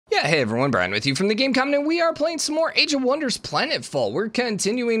Yeah, hey everyone, Brian with you from TheGameCommon, and we are playing some more Age of Wonders Planetfall. We're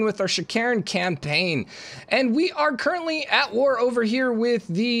continuing with our Shakarn campaign, and we are currently at war over here with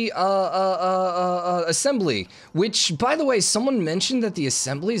the Assembly, which, by the way, someone mentioned that the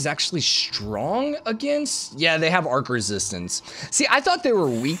Assembly is actually strong against... Yeah, they have arc resistance. See, I thought they were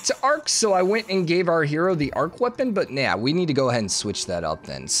weak to arc, so I went and gave our hero the arc weapon, but yeah, we need to go ahead and switch that up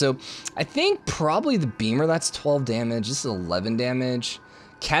then. So, I think probably the Beamer, that's 12 damage, this is 11 damage.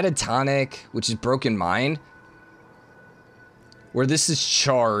 Catatonic, which is Broken Mind, where this is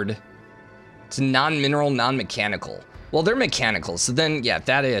Charred. It's non-mineral, non-mechanical. Well, they're mechanical, so then, yeah,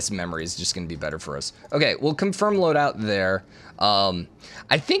 that AS memory is just going to be better for us. Okay, we'll confirm loadout there. I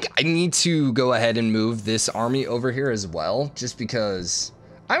think I need to go ahead and move this army over here as well, just because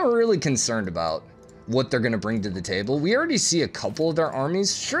I'm really concerned about what they're going to bring to the table. We already see a couple of their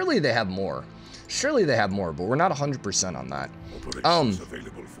armies. Surely they have more. Surely they have more, but we're not 100% on that.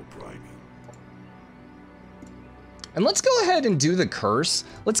 Available for priming. And let's go ahead and do the curse.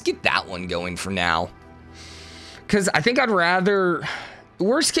 Let's get that one going for now. Because I think I'd rather...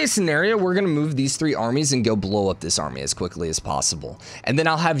 Worst case scenario, we're going to move these 3 armies and go blow up this army as quickly as possible. And then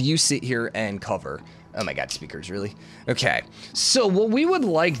I'll have you sit here and cover. Oh my god, speakers, really? Okay, so what we would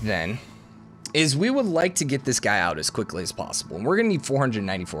like then is we would like to get this guy out as quickly as possible. And we're going to need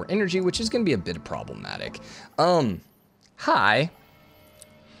 494 energy, which is going to be a bit problematic. Hi.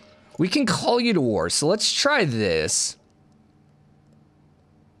 We can call you to war, so let's try this.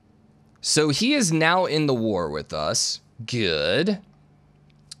 So he is now in the war with us. Good.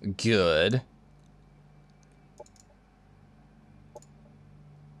 Good.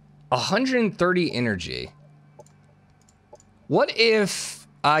 130 energy. What if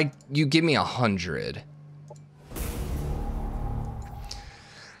you give me 100?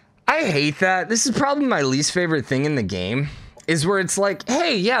 I hate that. This is probably my least favorite thing in the game, is where it's like,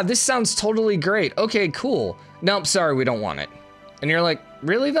 hey, yeah, this sounds totally great. Okay, cool. Nope, sorry, we don't want it. And you're like,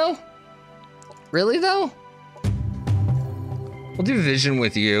 really though? Really though? We'll do vision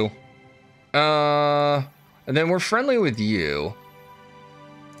with you. And then we're friendly with you.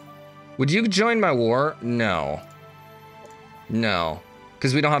 Would you join my war? No. No,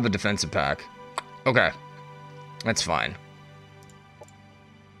 because we don't have a defensive pack. Okay, that's fine.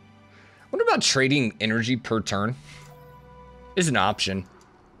 What about trading energy per turn? Is an option.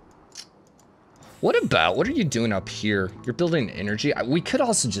 What are you doing up here? You're building energy. We could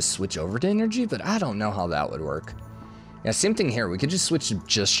also just switch over to energy, but I don't know how that would work. Yeah, same thing here. We could just switch to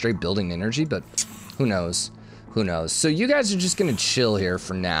just straight building energy, but who knows? Who knows? So you guys are just gonna chill here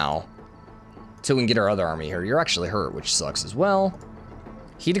for now till we can get our other army here. You're actually hurt, which sucks as well.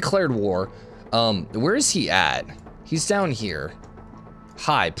 He declared war. Where is he at? He's down here.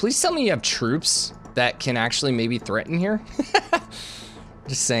 Hi, please tell me you have troops that can actually maybe threaten here.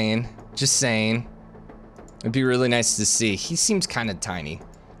 Just saying, just saying. It'd be really nice to see. He seems kind of tiny.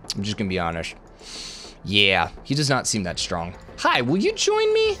 I'm just gonna be honest. Yeah, he does not seem that strong. Hi, will you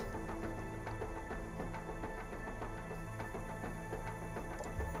join me?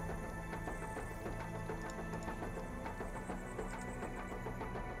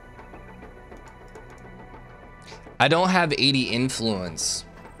 I don't have 80 influence.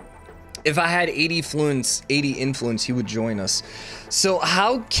 If I had 80 influence, he would join us. So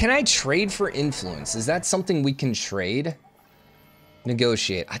how can I trade for influence? Is that something we can trade?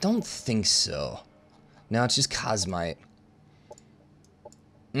 Negotiate. I don't think so. No, it's just Cosmite.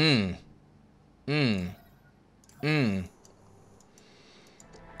 Oh,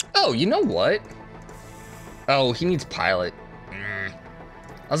 you know what? Oh, he needs pilot. I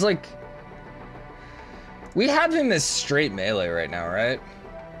was like... We have him as straight melee right now, right?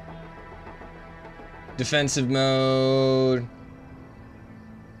 Defensive mode.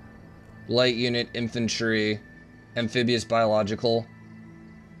 Light unit, infantry, amphibious biological.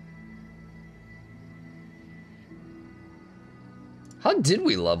 How did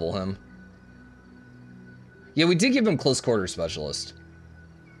we level him? Yeah, we did give him close quarter specialist.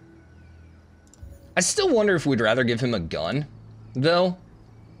 I still wonder if we'd rather give him a gun, though.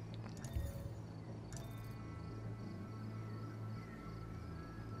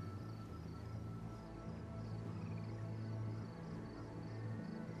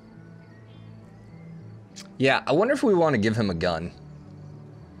 Yeah, I wonder if we want to give him a gun.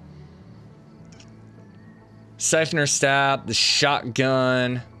 Siphoner stab, the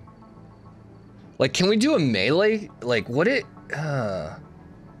shotgun. Like, can we do a melee? Like, what it... I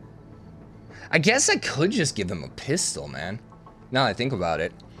guess I could just give him a pistol, man. Now that I think about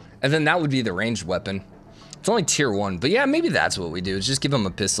it. And then that would be the ranged weapon. It's only tier 1, but yeah, maybe that's what we do. Is just give him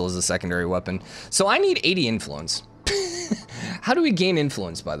a pistol as a secondary weapon. So I need 80 influence. How do we gain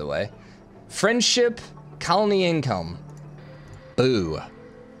influence, by the way? Friendship, colony income. Boo.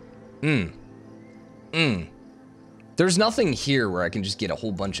 There's nothing here where I can just get a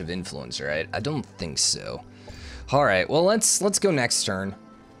whole bunch of influence, right? I don't think so. All right, well, let's go next turn.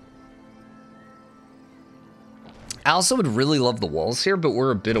 I also would really love the walls here, but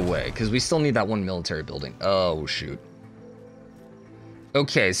we're a bit away because we still need that one military building. Oh, shoot.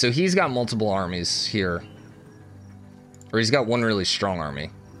 Okay, so he's got multiple armies here. Or he's got one really strong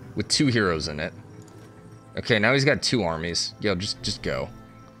army with 2 heroes in it. Okay, now he's got 2 armies. Yo, just go.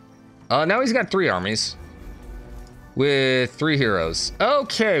 Now he's got 3 armies with 3 heroes.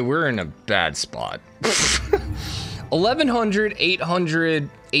 Okay, we're in a bad spot. 1100, 800,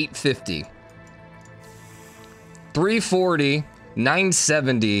 850. 340,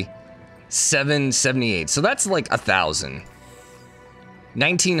 970, 778. So that's like 1,000.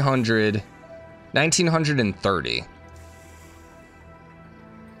 1900, 1930.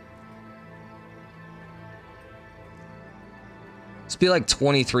 It's be like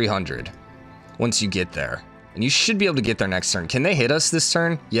 2,300 once you get there. And you should be able to get there next turn. Can they hit us this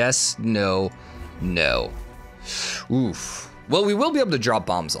turn? Yes, no, no. Oof. Well, we will be able to drop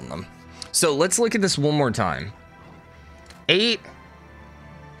bombs on them. So let's look at this one more time.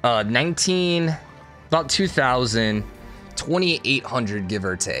 19, about 2,000, 2,800 give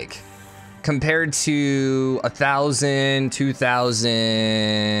or take. Compared to 1,000,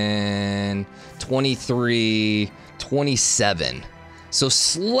 2,000, 23, 27. So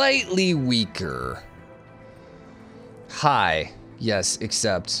slightly weaker. High, yes,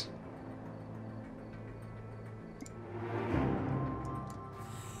 except.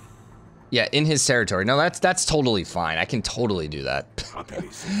 Yeah, in his territory. No, that's totally fine. I can totally do that.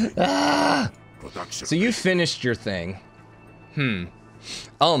 Ah! So you finished your thing. You're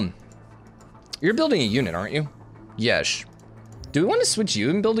building a unit, aren't you? Yes. Do we want to switch you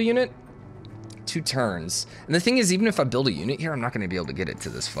and build a unit? 2 turns. And the thing is, even if I build a unit here, I'm not going to be able to get it to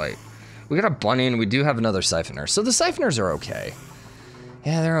this fight. We got a bunny and we do have another siphoner. So the siphoners are okay.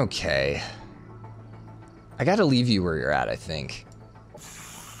 Yeah, they're okay. I got to leave you where you're at, I think.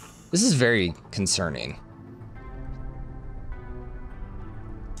 This is very concerning.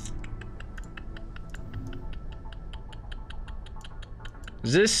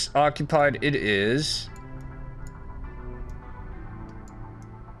 Is this occupied? It is.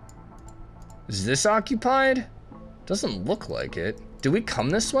 Is this occupied? Doesn't look like it. Do we come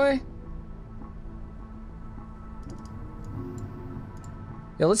this way?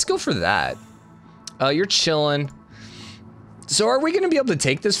 Yeah, let's go for that. You're chilling. So are we gonna be able to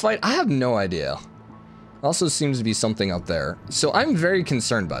take this fight? I have no idea. Also seems to be something up there. So I'm very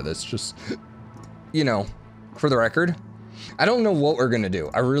concerned by this, just, you know, for the record. I don't know what we're gonna do.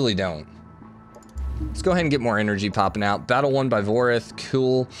 I really don't. Let's go ahead and get more energy popping out. Battle won by Vorith,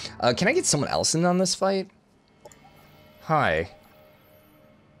 cool. Can I get someone else in on this fight? Hi.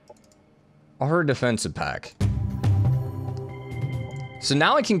 Our defensive pack. So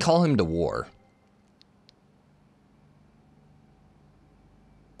now I can call him to war.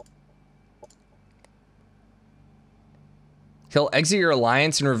 He'll exit your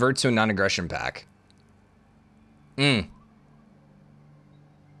alliance and revert to a non-aggression pack.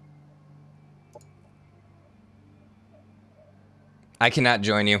 I cannot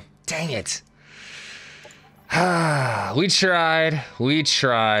join you. Dang it. We tried. We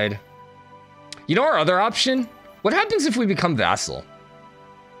tried. You know our other option? What happens if we become vassal?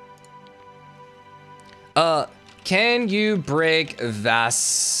 Can you break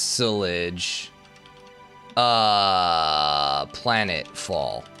vassalage?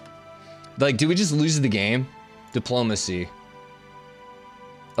 Planetfall. Like, do we just lose the game? Diplomacy.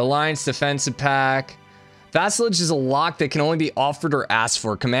 Alliance defensive pack. Vassalage is a lock that can only be offered or asked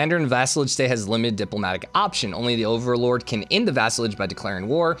for. Commander in vassalage state has limited diplomatic option. Only the overlord can end the vassalage by declaring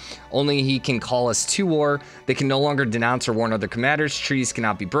war. Only he can call us to war. They can no longer denounce or warn other commanders. Treaties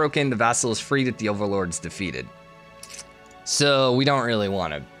cannot be broken. The vassal is freed if the overlord is defeated. So we don't really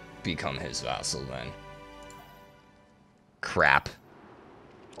want to become his vassal then. Crap.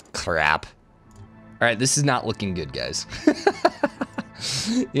 Crap. All right, this is not looking good, guys.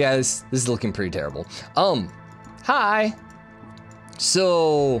 Yeah, this is looking pretty terrible. Hi.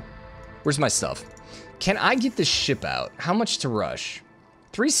 So, where's my stuff? Can I get this ship out? How much to rush?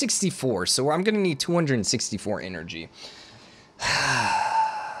 364, so I'm gonna need 264 energy.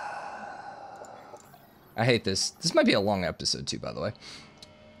 I hate this. This might be a long episode too, by the way.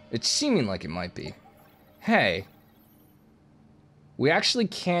 It's seeming like it might be. Hey. We actually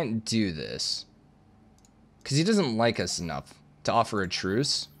can't do this. Because he doesn't like us enough to offer a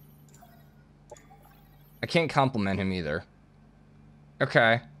truce. I can't compliment him either.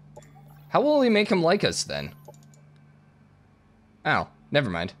 Okay. How will we make him like us then? Oh, never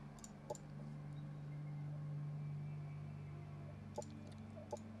mind.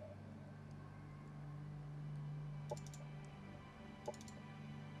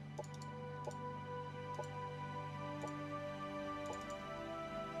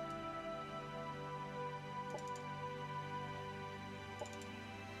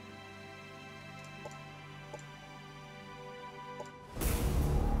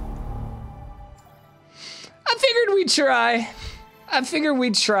 I figured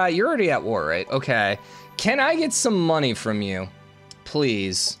we'd try. You're already at war, right? Okay. Can I get some money from you?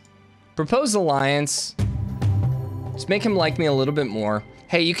 Please. Propose alliance. Just make him like me a little bit more.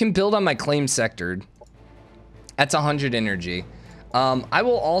 Hey, you can build on my claim sector. That's 100 energy. I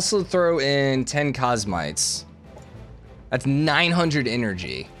will also throw in 10 cosmites. That's 900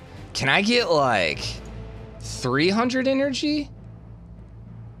 energy. Can I get like 300 energy?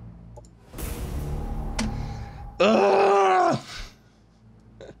 Ugh.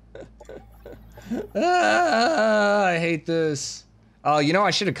 I hate this. Oh, you know,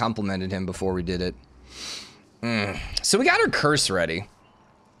 I should have complimented him before we did it. So we got our curse ready.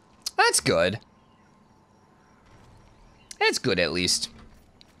 That's good. That's good at least.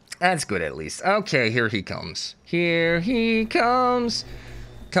 That's good at least. Okay, here he comes. Here he comes.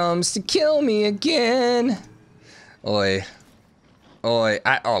 Comes to kill me again. Oi. Oi.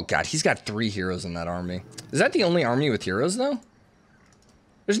 Oh, God, he's got 3 heroes in that army. Is that the only army with heroes, though?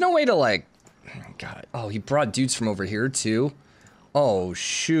 There's no way to, like... Oh, God. Oh, he brought dudes from over here, too? Oh,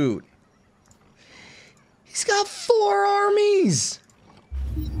 shoot. He's got 4 armies!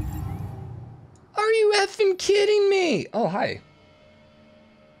 Are you effing kidding me? Oh, hi.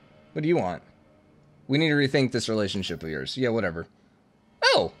 What do you want? We need to rethink this relationship of yours. Yeah, whatever.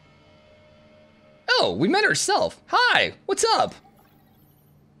 Oh! Oh, we met ourselves. Hi! What's up?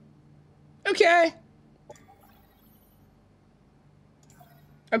 Okay.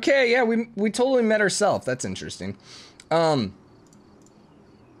 Okay, yeah, we totally met ourselves. That's interesting.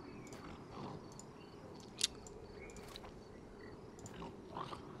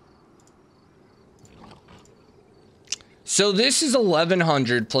 So this is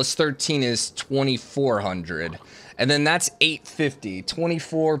 1100 plus 13 is 2400. And then that's 850.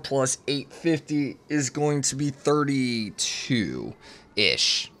 24 plus 850 is going to be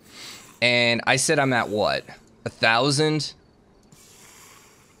 32-ish. And I said I'm at what? 1,000?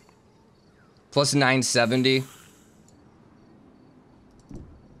 Plus 970.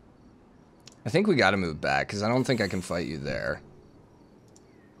 I think we gotta move back, because I don't think I can fight you there.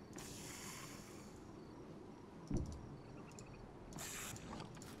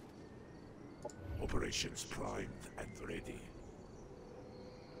 Operations primed and ready.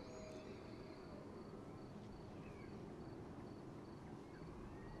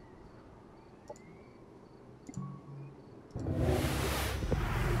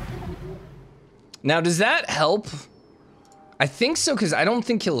 Now, does that help? I think so, because I don't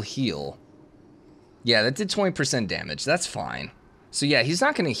think he'll heal. Yeah, that did 20% damage. That's fine. So yeah, he's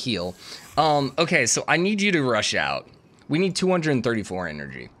not going to heal. Okay, so I need you to rush out. We need 234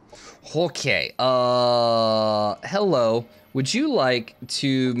 energy. Okay, hello. Would you like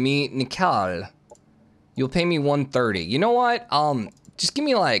to meet Nikal? You'll pay me 130. You know what? Just give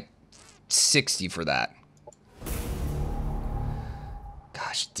me like 60 for that.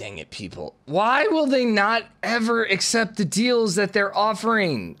 Gosh dang it, people. Why will they not ever accept the deals that they're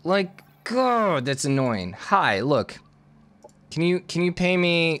offering? Like, God, that's annoying. Hi, look. Can you pay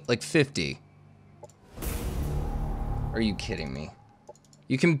me like 50? Are you kidding me?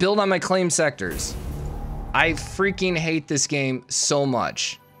 You can build on my claim sectors. I freaking hate this game so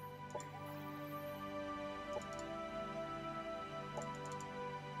much.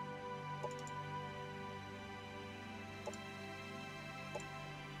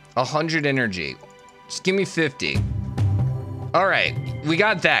 $100 energy. Just give me 50. All right, we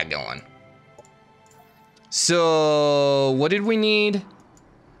got that going. So, what did we need?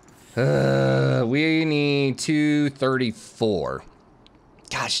 We need 234.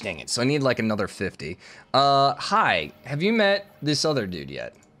 Gosh dang it. So I need like another 50. Hi, have you met this other dude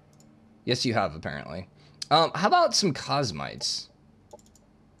yet? Yes, you have, apparently. How about some cosmites?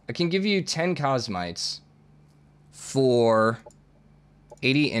 I can give you 10 cosmites for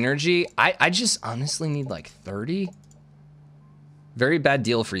 80 energy. I just honestly need like 30. Very bad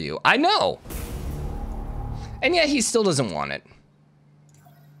deal for you. I know. And yet he still doesn't want it.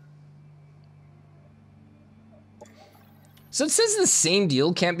 So it says the same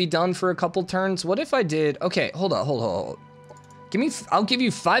deal can't be done for a couple turns. What if I did? Okay, hold on. I'll give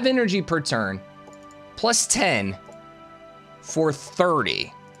you 5 energy per turn, plus 10. for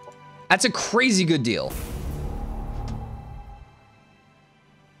 30. That's a crazy good deal.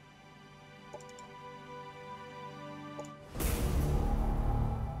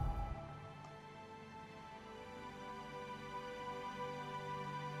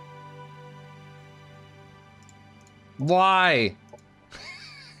 Why?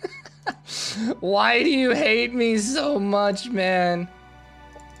 Why do you hate me so much, man?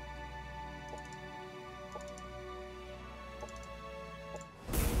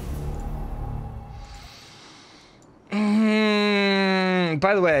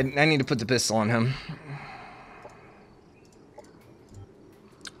 By the way, I need to put the pistol on him.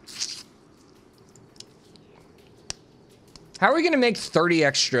 How are we gonna make 30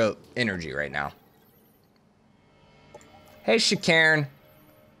 extra energy right now? Hey, Shakarn.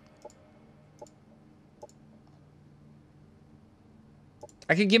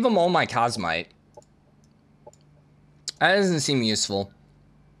 I could give him all my cosmite. That doesn't seem useful.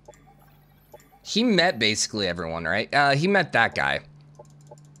 He met basically everyone, right? He met that guy.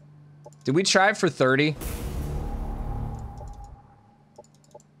 Did we try for 30?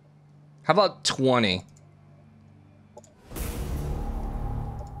 How about 20?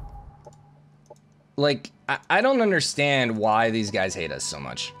 Like, I don't understand why these guys hate us so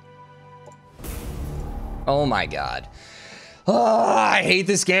much. Oh my god. Oh, I hate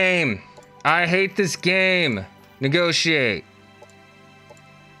this game. I hate this game. Negotiate.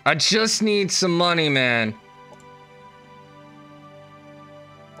 I just need some money, man.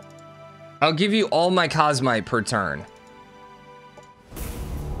 I'll give you all my cosmite per turn.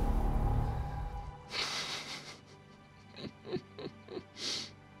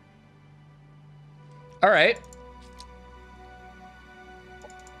 All right.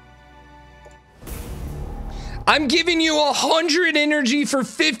 I'm giving you 100 energy for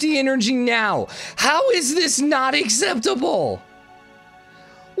 50 energy now. How is this not acceptable?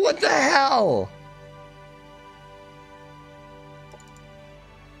 What the hell?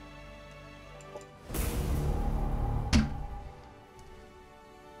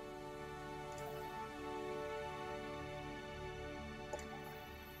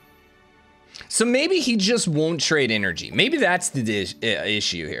 So maybe he just won't trade energy. Maybe that's the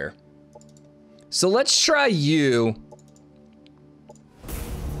issue here. So let's try you.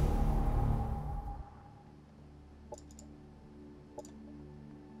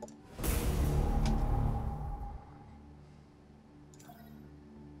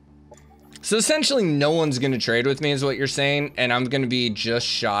 So essentially no one's gonna trade with me is what you're saying, and I'm gonna be just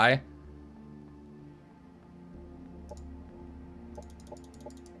shy.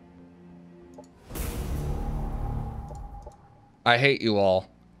 I hate you all.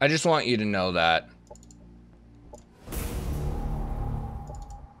 I just want you to know that.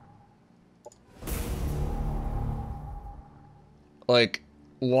 Like,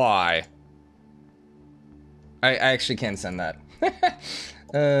 why? I actually can't send that.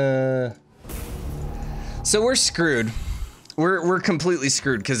 So we're screwed. We're completely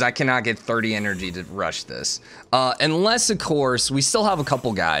screwed because I cannot get 30 energy to rush this. Unless, of course, we still have a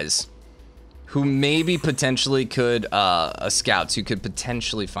couple guys who maybe potentially could, scouts who could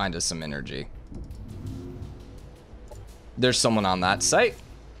potentially find us some energy. There's someone on that site.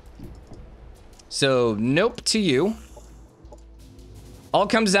 So, nope to you. All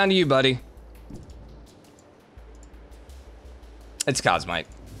comes down to you, buddy. It's cosmite.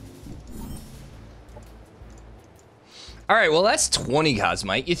 All right, well, that's 20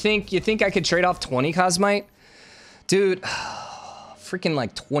 cosmite. You think I could trade off 20 cosmite? Dude, freaking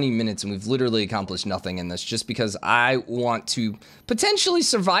like 20 minutes and we've literally accomplished nothing in this just because I want to potentially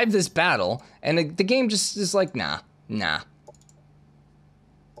survive this battle and the game just is like, nah.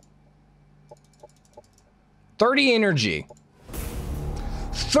 30 energy.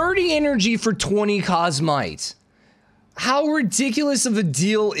 30 energy for 20 cosmite. How ridiculous of a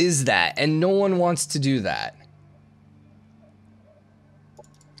deal is that? And no one wants to do that.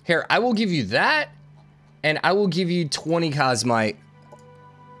 Here, I will give you that, and I will give you 20 cosmite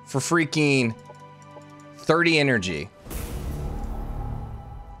for freaking 30 energy.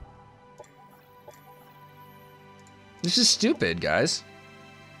 This is stupid, guys.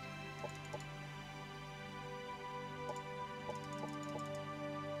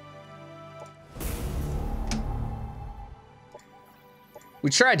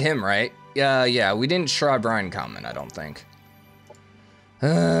 We tried him, right? Yeah, we didn't try Brian Common, I don't think.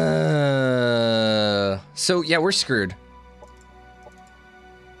 So yeah, we're screwed.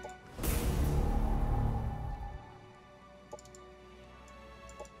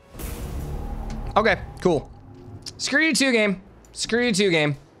 Okay, cool. Screw you too, game. Screw you too,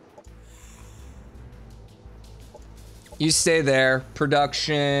 game. You stay there.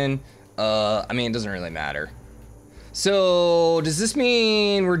 Production. I mean, it doesn't really matter. So, does this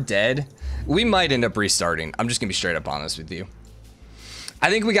mean we're dead? We might end up restarting. I'm just gonna be straight up honest with you.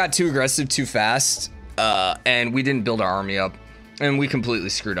 I think we got too aggressive too fast, and we didn't build our army up, and we completely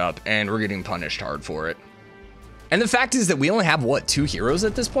screwed up, and we're getting punished hard for it. And the fact is that we only have, what, 2 heroes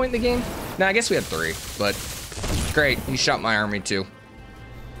at this point in the game? No, I guess we had 3, but great. He shot my army too.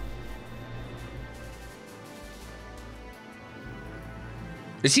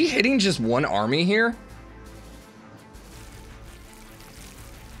 Is he hitting just one army here?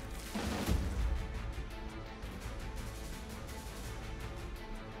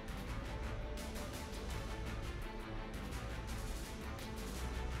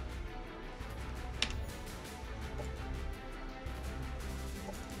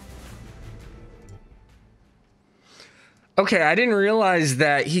 Okay, I didn't realize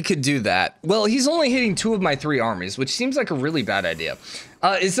that he could do that. Well, he's only hitting 2 of my 3 armies, which seems like a really bad idea.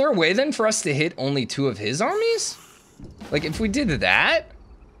 Is there a way then for us to hit only 2 of his armies? Like, if we did that?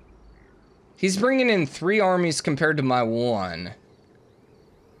 He's bringing in 3 armies compared to my 1.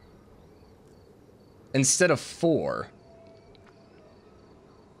 Instead of 4.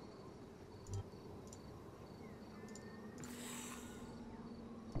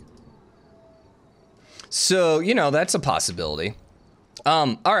 So, you know, that's a possibility.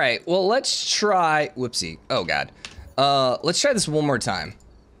 All right, well, let's try, whoopsie, oh God. Let's try this one more time.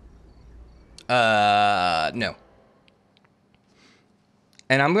 No.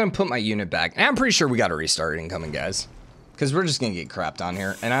 And I'm gonna put my unit back. And I'm pretty sure we got a restart incoming, guys. Because we're just gonna get crapped on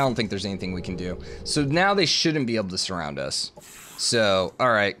here, and I don't think there's anything we can do. So now they shouldn't be able to surround us. So,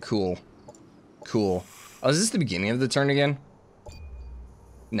 all right, cool. Cool. Oh, is this the beginning of the turn again?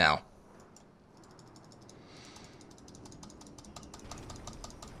 No.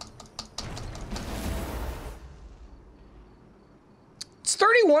 It's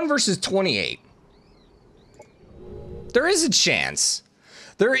 31 versus 28. There is a chance.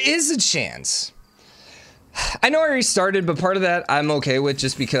 There is a chance. I know I restarted, but part of that I'm okay with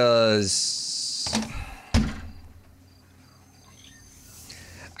just because...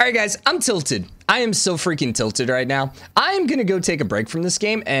 Alright guys, I'm tilted. I am so freaking tilted right now. I am gonna go take a break from this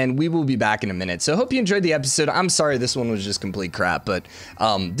game, and we will be back in a minute. So I hope you enjoyed the episode. I'm sorry this one was just complete crap, but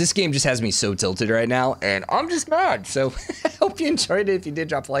this game just has me so tilted right now, and I'm just mad. So I hope you enjoyed it. If you did,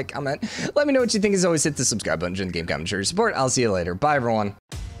 drop a like, comment. Let me know what you think. As always, hit the subscribe button, join the game comment, share your support. I'll see you later. Bye, everyone.